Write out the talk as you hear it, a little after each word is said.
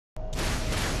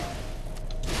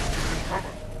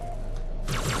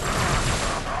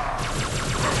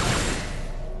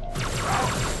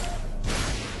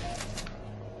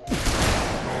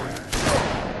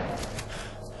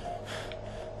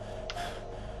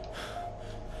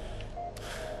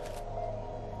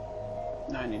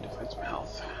I need to find some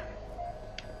health.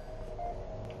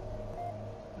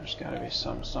 There's gotta be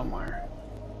some somewhere.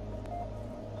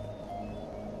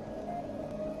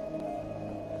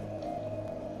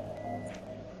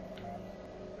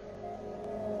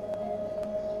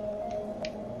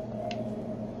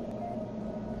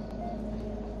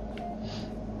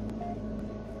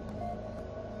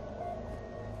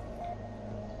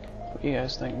 What do you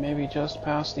guys think? Maybe just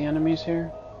past the enemies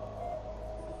here?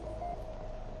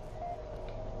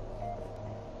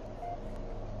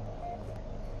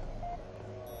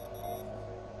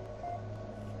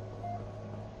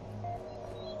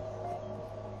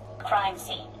 Crime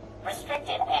scene.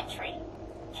 Restricted entry.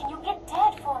 Can you get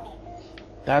dead for me?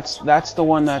 That's the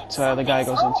one that the guy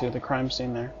goes into, the crime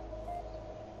scene there.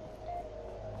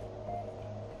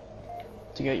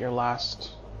 To get your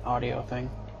last audio thing.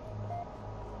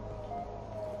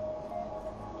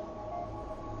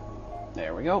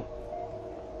 There we go.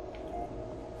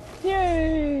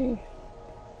 Yay!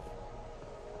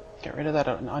 Get rid of that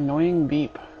annoying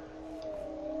beep.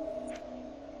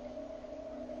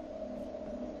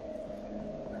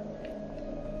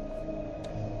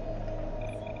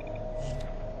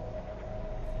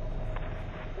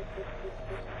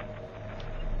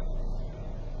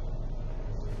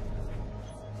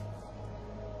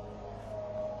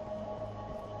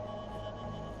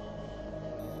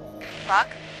 Buck?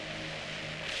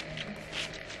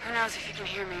 Who knows if you can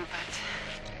hear me, but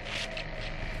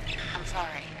I'm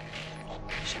sorry.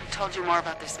 Should have told you more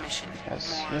about this mission.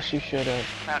 Yes, you should have.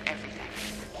 About everything.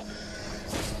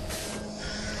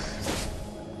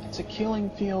 It's a killing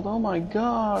field, oh my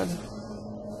god!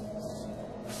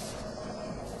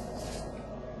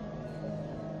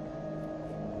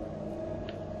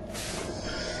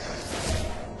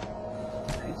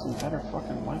 I need some better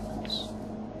fucking weapons.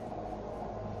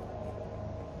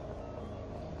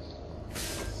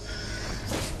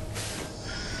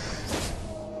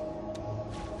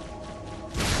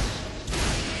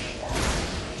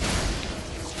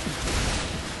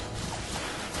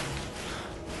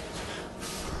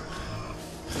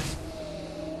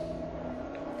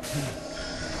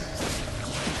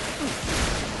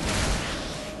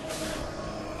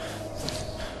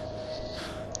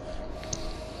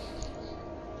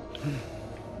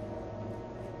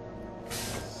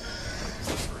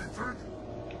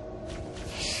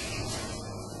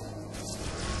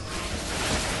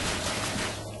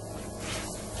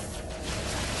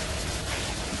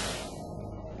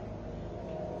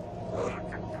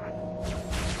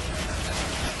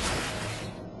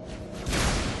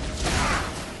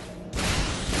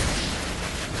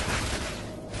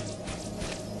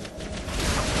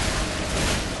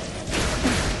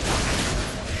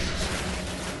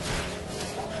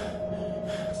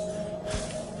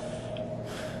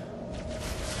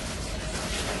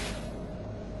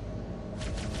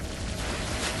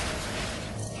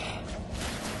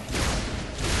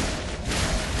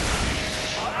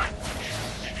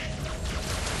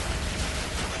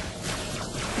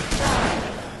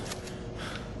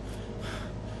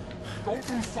 Don't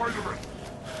lose sight of it!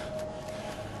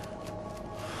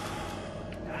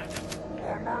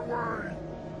 On my way!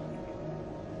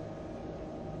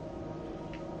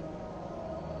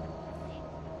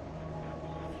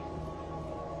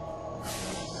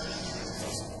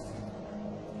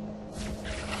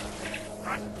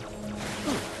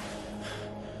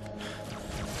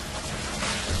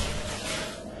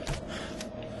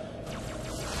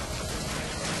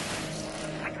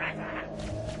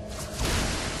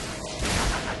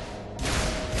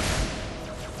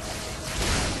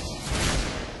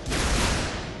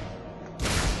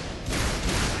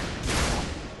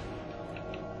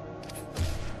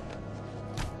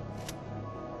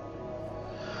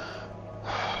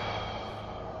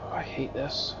 I hate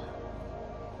this.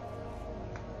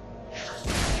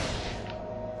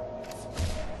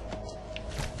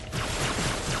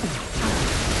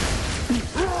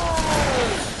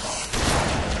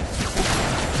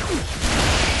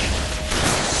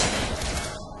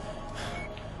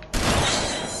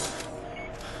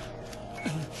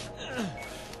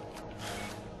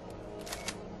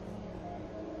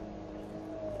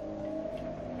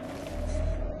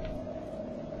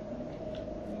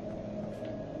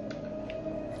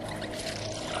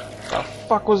 The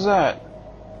fuck was that?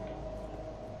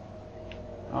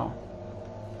 Oh.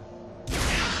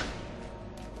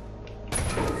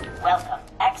 Welcome.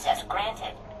 Access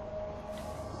granted.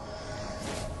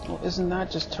 Well, isn't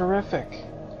that just terrific?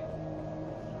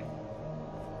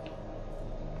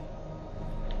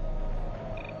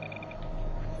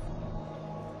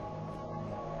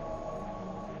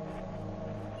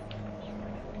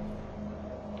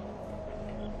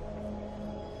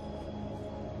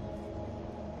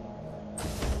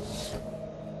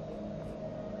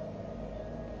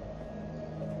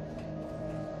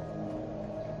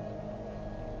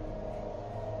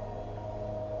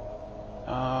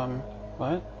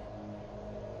 What?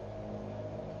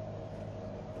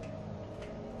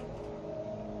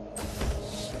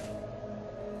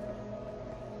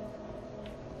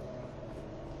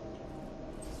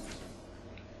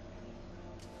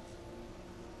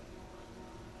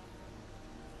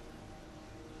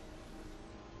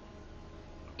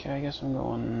 Okay, I guess I'm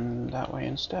going that way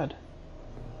instead.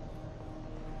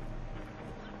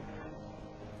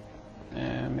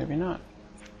 And maybe not.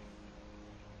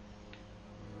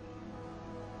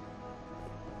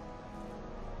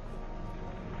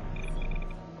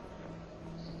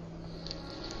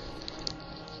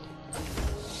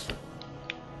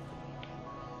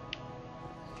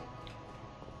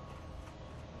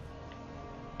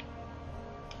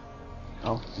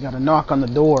 Oh, you gotta knock on the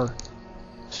door.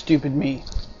 Stupid me.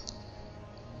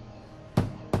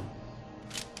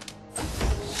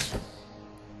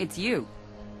 It's you.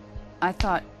 I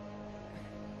thought...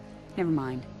 Never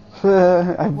mind. I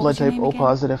have blood was your type name O again?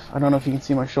 positive. I don't know if you can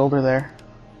see my shoulder there.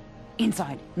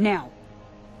 Inside, now.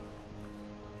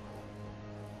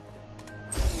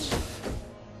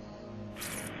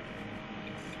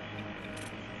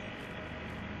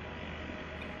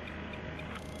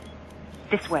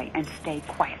 This way, and stay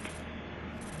quiet.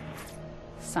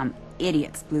 Some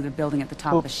idiots blew the building at the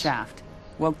top of the Oops. shaft.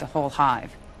 Woke the whole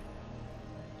hive.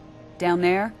 Down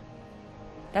there?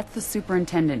 That's the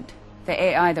superintendent. The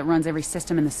AI that runs every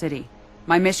system in the city.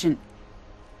 My mission...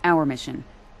 Our mission...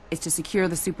 is to secure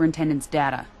the superintendent's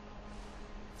data.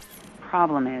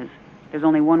 Problem is, there's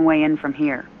only one way in from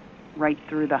here. Right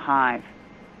through the hive.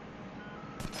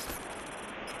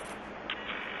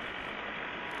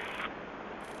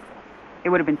 It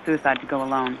would have been suicide to go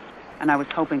alone, and I was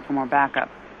hoping for more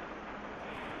backup.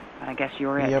 But I guess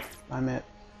you're it. Yep, I'm it.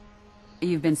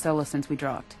 You've been solo since we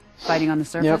dropped. Fighting on the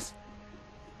surface?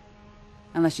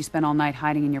 Unless you spent all night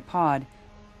hiding in your pod,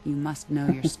 you must know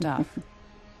your stuff.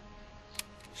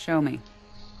 Show me.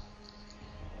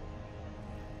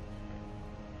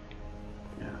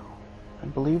 Now, I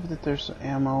believe that there's some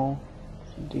ammo,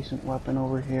 some decent weapon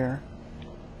over here.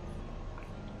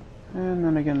 And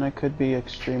then again, I could be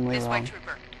extremely This way, wrong.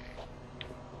 trooper.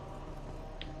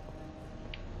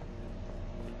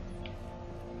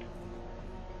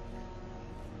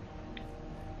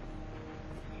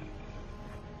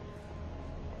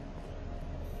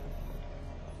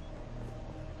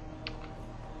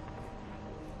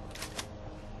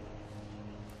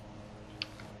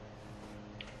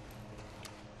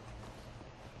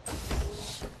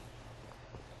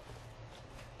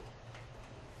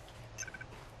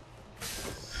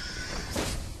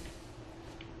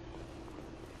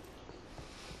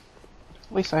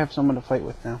 At least I have someone to fight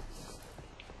with now.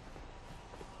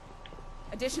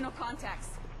 Additional contacts.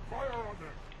 Fire on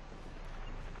them!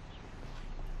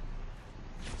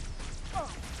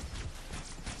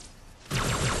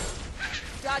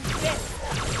 Dodge this.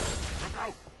 Look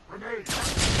out! Grenade!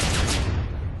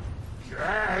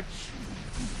 Catch!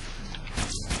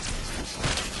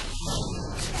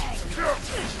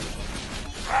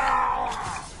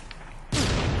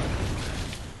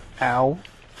 Ow.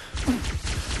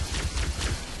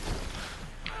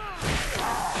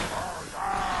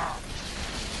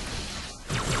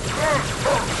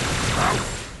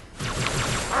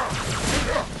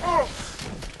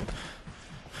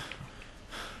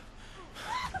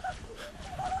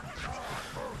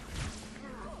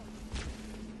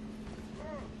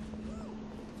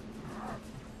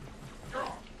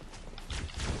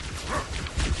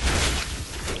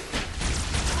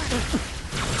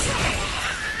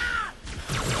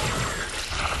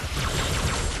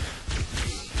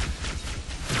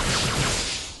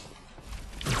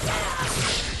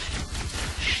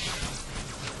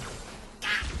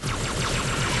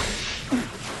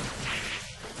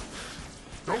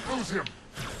 Don't lose him!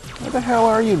 Where the hell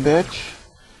are you, bitch?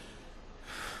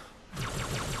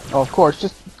 Oh, of course,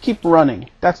 just keep running.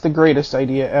 That's the greatest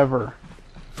idea ever.